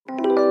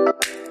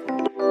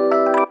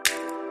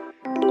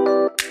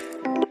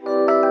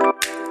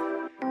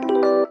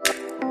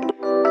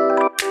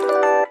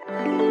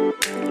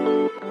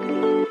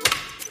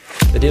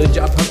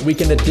Job Hunt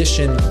Weekend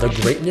Edition, The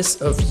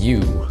Greatness of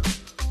You.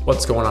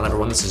 What's going on,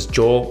 everyone? This is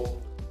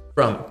Joel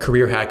from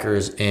Career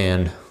Hackers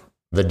and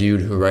the dude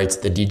who writes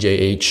the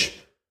DJH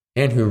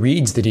and who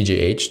reads the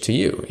DJH to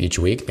you each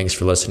week. Thanks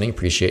for listening.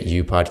 Appreciate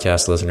you,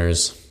 podcast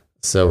listeners.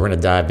 So we're going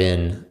to dive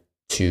in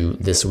to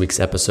this week's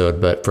episode.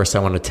 But first, I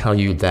want to tell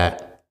you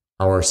that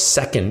our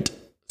second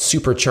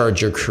Supercharge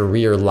Your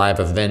Career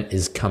live event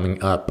is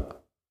coming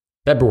up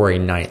February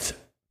 9th,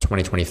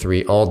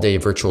 2023, all-day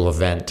virtual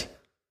event.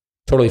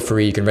 Totally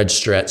free. You can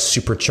register at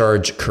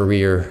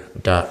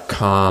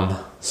superchargecareer.com.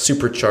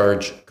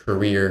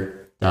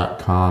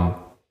 Superchargecareer.com.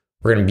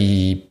 We're going to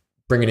be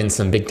bringing in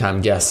some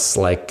big-time guests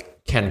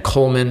like Ken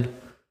Coleman,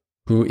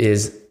 who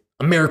is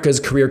America's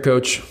career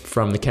coach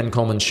from The Ken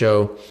Coleman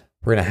Show.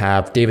 We're going to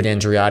have David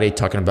Andriotti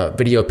talking about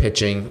video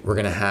pitching. We're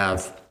going to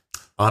have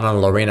Ana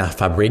Lorena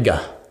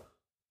Fabriga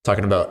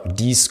talking about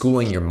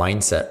de-schooling your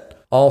mindset.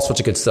 All sorts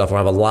of good stuff. We'll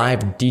have a live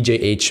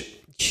DJH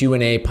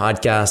Q&A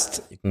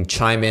podcast. You can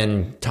chime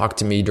in, talk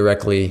to me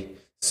directly.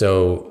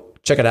 So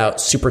check it out,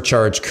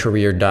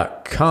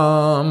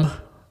 superchargecareer.com.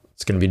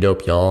 It's going to be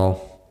dope,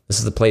 y'all. This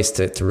is the place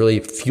to really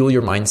fuel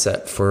your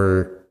mindset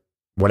for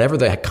whatever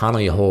the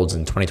economy holds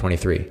in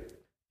 2023.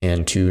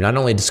 And to not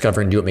only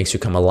discover and do what makes you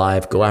come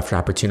alive, go after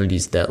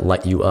opportunities that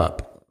light you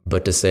up,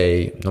 but to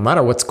say, no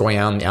matter what's going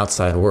on in the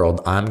outside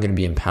world, I'm going to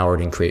be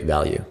empowered and create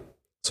value.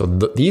 So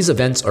these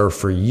events are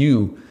for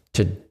you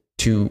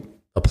to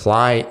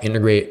apply,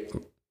 integrate,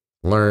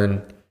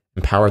 learn,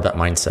 empower that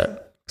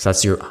mindset, because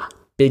that's your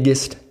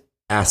biggest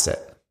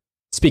asset.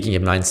 Speaking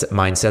of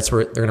mindsets,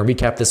 they're going to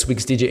recap this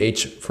week's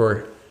DJH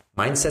for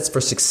Mindsets for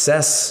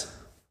Success.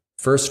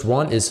 First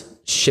one is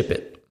ship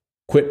it.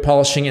 Quit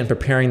polishing and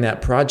preparing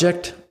that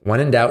project.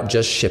 When in doubt,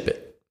 just ship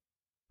it.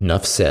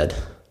 Enough said.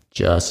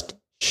 Just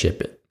ship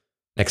it.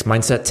 Next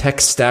mindset, tech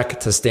stack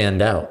to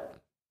stand out.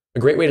 A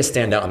great way to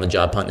stand out on the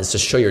job hunt is to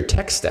show your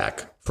tech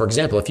stack. For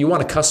example, if you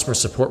want a customer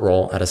support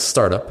role at a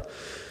startup,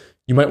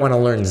 you might want to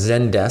learn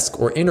Zendesk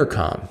or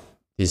Intercom,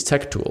 these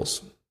tech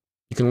tools.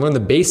 You can learn the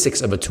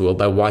basics of a tool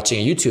by watching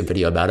a YouTube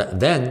video about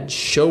it, then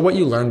show what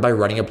you learned by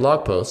writing a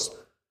blog post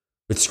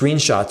with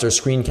screenshots or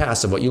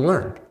screencasts of what you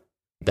learned.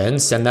 Then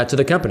send that to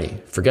the company.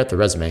 Forget the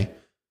resume.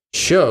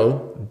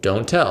 Show,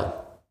 don't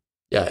tell.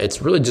 Yeah,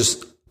 it's really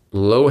just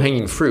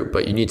low-hanging fruit,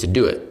 but you need to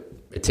do it.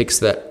 It takes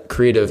that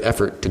creative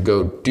effort to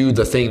go do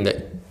the thing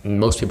that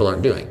most people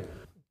aren't doing.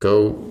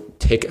 Go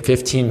take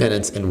 15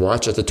 minutes and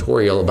watch a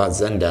tutorial about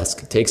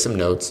Zendesk. Take some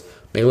notes,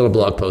 make a little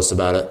blog post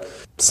about it,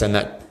 send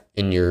that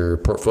in your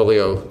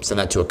portfolio, send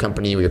that to a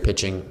company where you're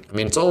pitching. I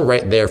mean, it's all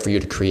right there for you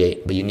to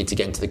create, but you need to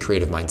get into the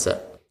creative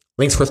mindset.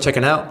 Links worth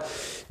checking out.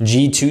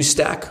 G2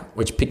 Stack,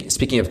 which,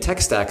 speaking of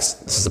tech stacks,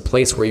 this is a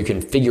place where you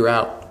can figure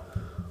out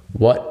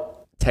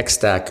what tech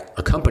stack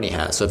a company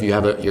has. So if you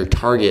have your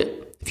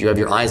target, if you have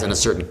your eyes on a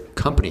certain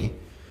company,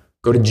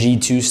 go to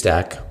G2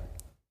 Stack.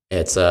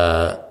 It's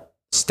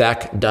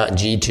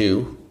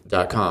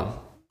stack.g2.com,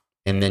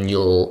 and then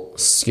you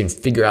can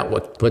figure out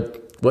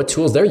what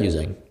tools they're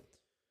using,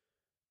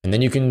 and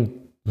then you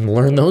can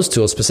learn those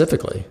tools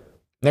specifically.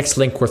 Next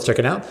link worth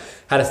checking out,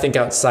 How to Think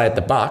Outside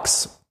the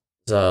Box.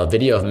 It's a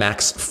video of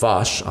Max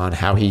Fosh on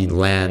how he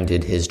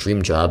landed his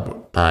dream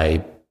job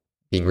by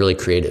being really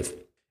creative.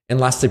 And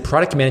lastly,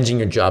 Product Managing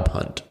Your Job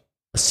Hunt,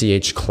 a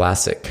CH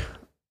classic.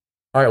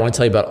 All right, I want to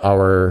tell you about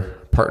our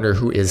partner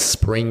who is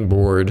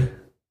Springboard,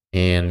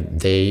 and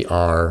they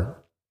are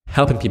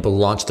helping people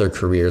launch their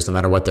careers no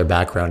matter what their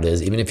background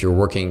is, even if you're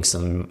working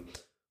some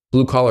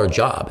blue-collar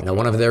job. Now,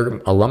 one of their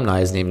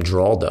alumni is named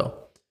Geraldo.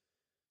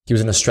 He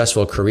was in a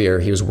stressful career.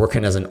 He was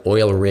working as an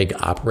oil rig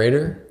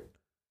operator,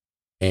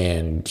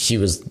 and he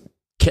was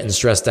getting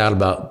stressed out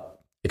about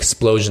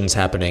explosions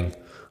happening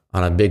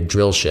on a big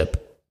drill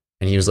ship.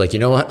 And he was like, you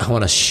know what? I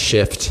want to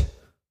shift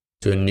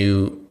to a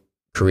new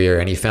career.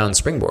 And he found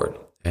Springboard.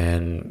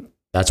 And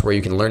that's where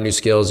you can learn new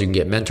skills. You can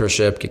get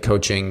mentorship, get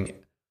coaching,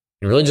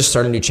 and really just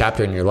start a new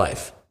chapter in your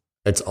life.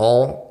 It's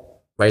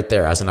all right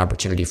there as an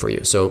opportunity for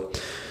you. So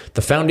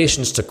the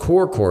Foundations to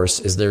Core course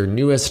is their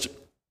newest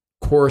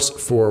course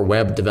for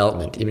web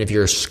development. Even if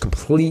you're a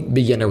complete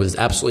beginner with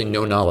absolutely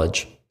no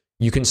knowledge,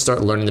 you can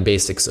start learning the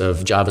basics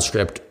of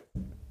JavaScript,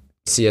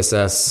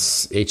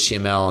 CSS,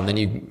 HTML, and then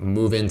you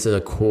move into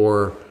the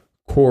core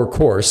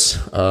course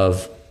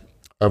of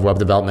web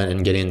development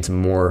and get into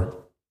more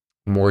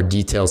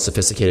detailed,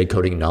 sophisticated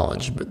coding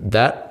knowledge. But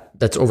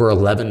that's over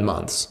 11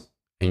 months.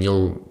 And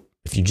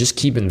if you just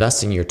keep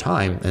investing your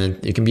time,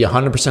 and it can be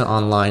 100%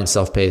 online,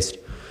 self-paced,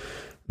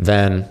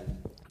 then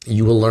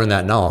you will learn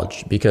that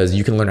knowledge, because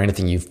you can learn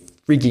anything you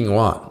freaking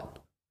want.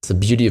 It's the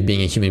beauty of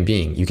being a human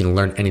being. You can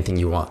learn anything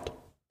you want.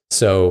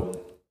 So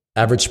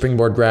average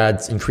Springboard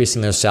grads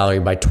increasing their salary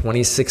by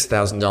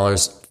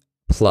 $26,000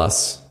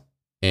 plus,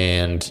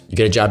 and you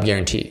get a job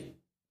guarantee.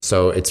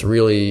 So it's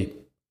really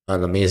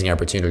an amazing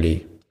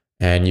opportunity.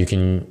 And you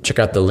can check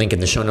out the link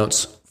in the show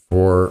notes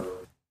for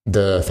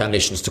the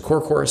Foundations to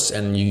Core course,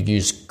 and you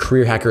use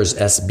Career Hackers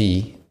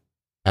SB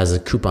as a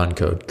coupon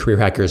code, Career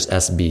Hackers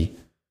SB.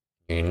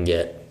 You can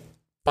get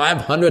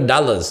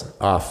 $500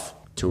 off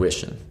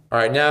tuition. All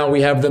right, now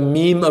we have the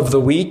meme of the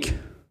week.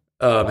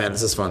 Oh man,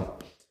 this is fun.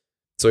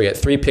 So we got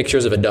 3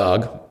 pictures of a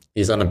dog.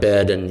 He's on a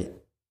bed and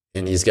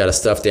he's got a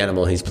stuffed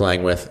animal he's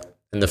playing with.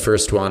 And the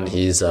first one,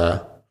 he's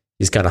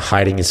kind of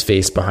hiding his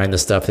face behind the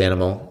stuffed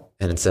animal,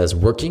 and it says,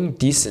 "Working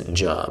decent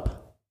job."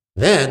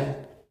 Then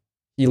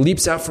he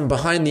leaps out from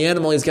behind the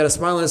animal. He's got a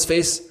smile on his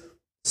face,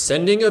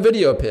 sending a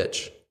video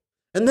pitch.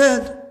 And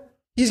then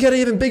he's got an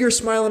even bigger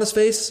smile on his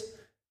face,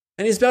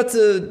 and he's about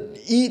to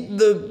eat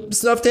the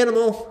stuffed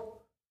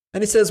animal.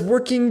 And he says,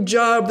 "Working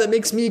job that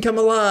makes me come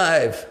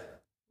alive."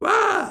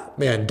 Wow.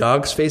 Man,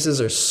 dogs' faces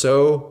are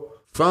so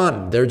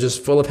fun. They're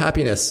just full of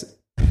happiness.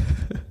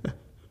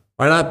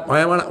 Why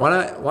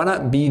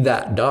not be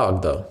that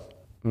dog, though?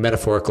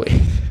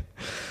 Metaphorically.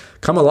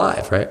 Come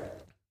alive, right?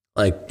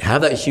 Like,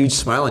 have that huge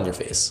smile on your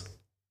face.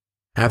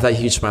 Have that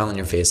huge smile on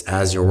your face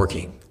as you're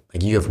working.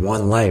 Like, you have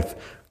one life.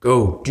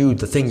 Go do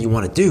the thing you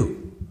want to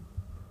do.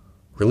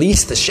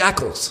 Release the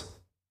shackles.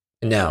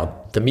 And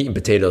now, the meat and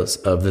potatoes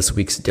of this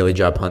week's Daily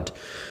Job Hunt.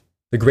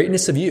 The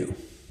greatness of you.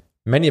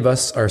 Many of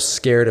us are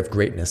scared of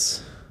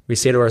greatness. We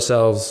say to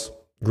ourselves,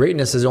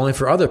 greatness is only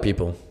for other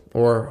people,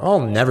 or I'll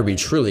never be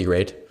truly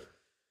great.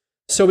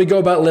 So we go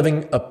about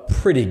living a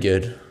pretty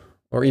good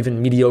or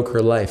even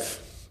mediocre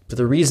life. But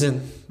the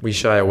reason we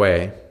shy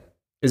away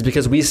is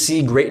because we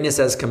see greatness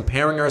as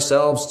comparing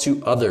ourselves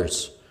to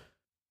others.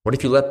 What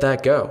if you let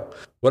that go?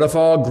 What if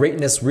all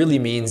greatness really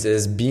means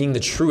is being the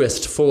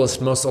truest,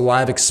 fullest, most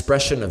alive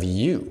expression of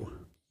you,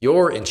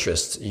 your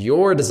interests,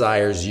 your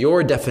desires,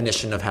 your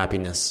definition of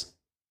happiness?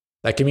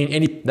 That could mean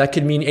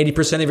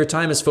 80% of your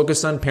time is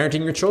focused on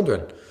parenting your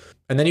children.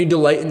 And then you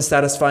delight in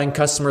satisfying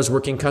customers,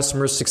 working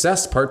customers'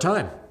 success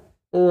part-time.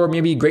 Or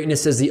maybe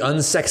greatness is the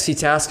unsexy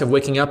task of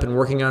waking up and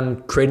working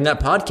on creating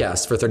that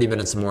podcast for 30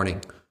 minutes in the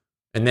morning.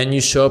 And then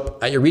you show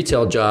up at your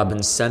retail job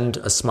and send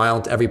a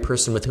smile to every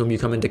person with whom you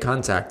come into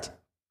contact.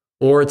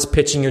 Or it's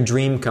pitching your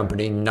dream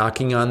company,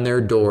 knocking on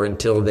their door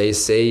until they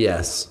say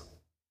yes.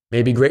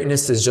 Maybe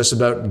greatness is just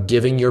about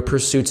giving your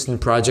pursuits and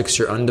projects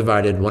your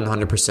undivided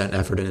 100%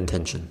 effort and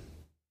attention.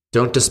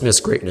 Don't dismiss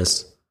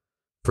greatness,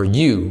 for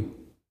you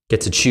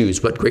get to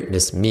choose what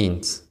greatness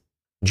means.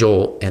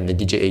 Joel and the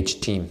DJH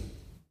team.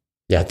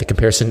 Yeah, the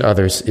comparison to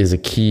others is a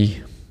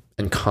key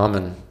and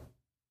common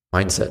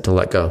mindset to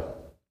let go.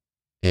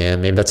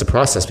 And maybe that's a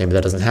process. Maybe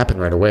that doesn't happen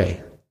right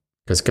away,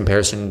 because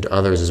comparison to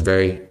others is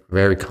very,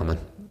 very common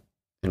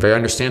and very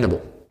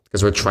understandable,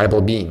 because we're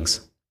tribal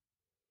beings.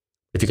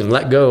 If you can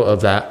let go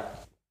of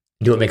that,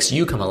 do what makes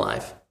you come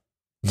alive.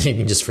 You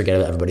can just forget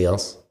about everybody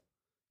else.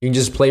 You can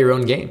just play your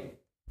own game.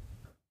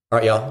 All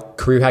right, y'all.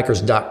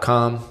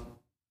 CareerHackers.com.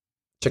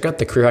 Check out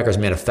the Career Hackers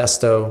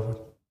Manifesto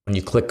when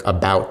you click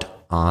About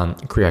on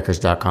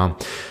CareerHackers.com,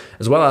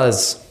 as well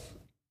as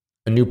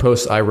a new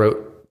post I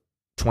wrote,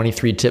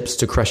 23 tips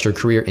to crush your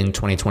career in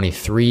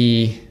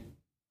 2023.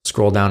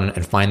 Scroll down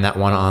and find that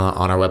one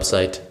on our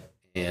website,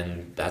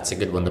 and that's a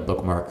good one to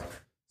bookmark.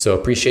 So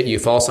appreciate you.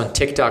 Follow us on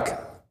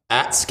TikTok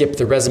at Skip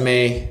the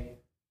Resume.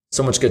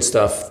 So much good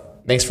stuff.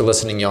 Thanks for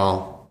listening,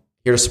 y'all.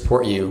 Here to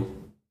support you.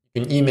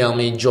 You can email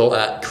me,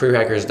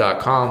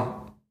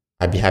 joel@careerhackers.com.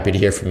 I'd be happy to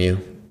hear from you.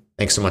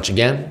 Thanks so much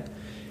again,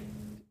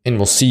 and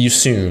we'll see you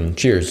soon.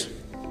 Cheers.